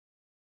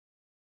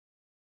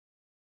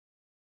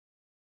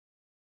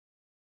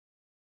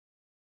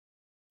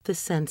The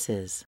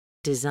senses.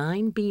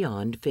 Design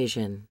beyond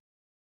vision.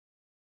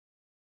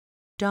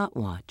 Dot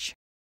watch.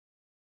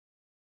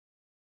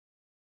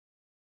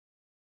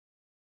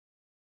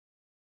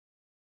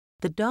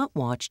 The dot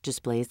watch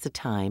displays the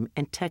time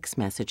and text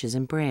messages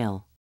in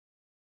Braille.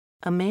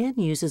 A man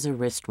uses a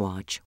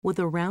wristwatch with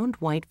a round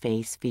white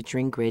face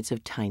featuring grids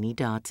of tiny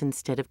dots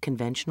instead of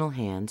conventional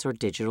hands or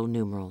digital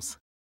numerals.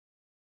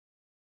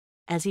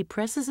 As he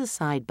presses a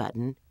side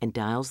button and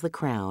dials the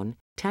crown,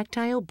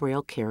 tactile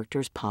Braille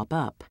characters pop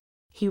up.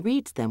 He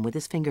reads them with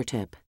his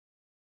fingertip.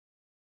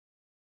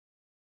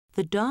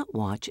 The dot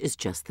watch is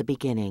just the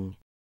beginning.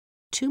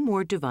 2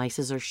 more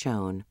devices are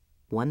shown,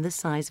 one the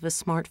size of a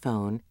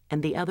smartphone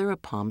and the other a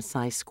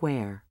palm-sized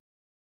square.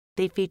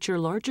 They feature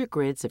larger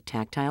grids of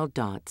tactile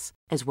dots,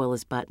 as well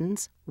as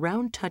buttons,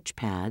 round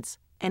touchpads,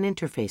 and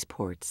interface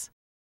ports.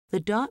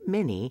 The Dot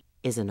Mini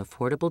is an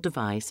affordable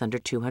device under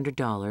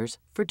 $200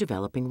 for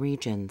developing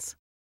regions.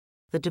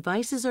 The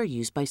devices are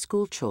used by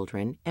school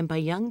children and by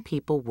young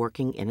people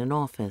working in an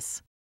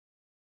office.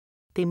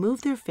 They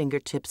move their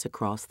fingertips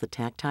across the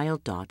tactile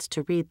dots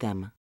to read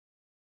them.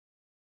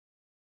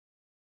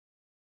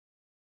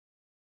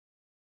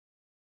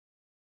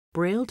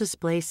 Braille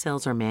display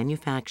cells are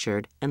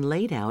manufactured and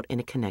laid out in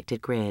a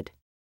connected grid.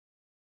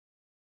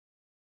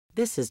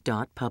 This is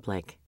Dot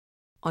Public.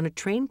 On a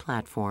train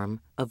platform,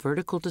 a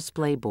vertical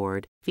display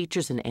board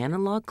features an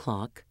analog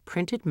clock,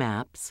 printed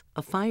maps,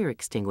 a fire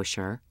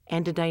extinguisher,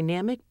 and a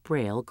dynamic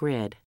Braille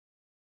grid.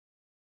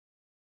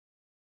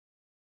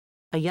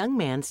 A young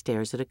man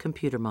stares at a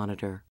computer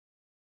monitor.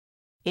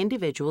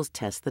 Individuals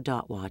test the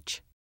dot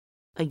watch.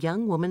 A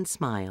young woman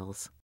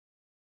smiles.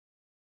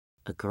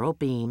 A girl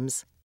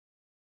beams,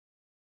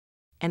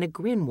 and a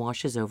grin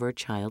washes over a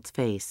child's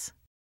face.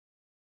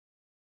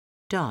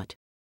 Dot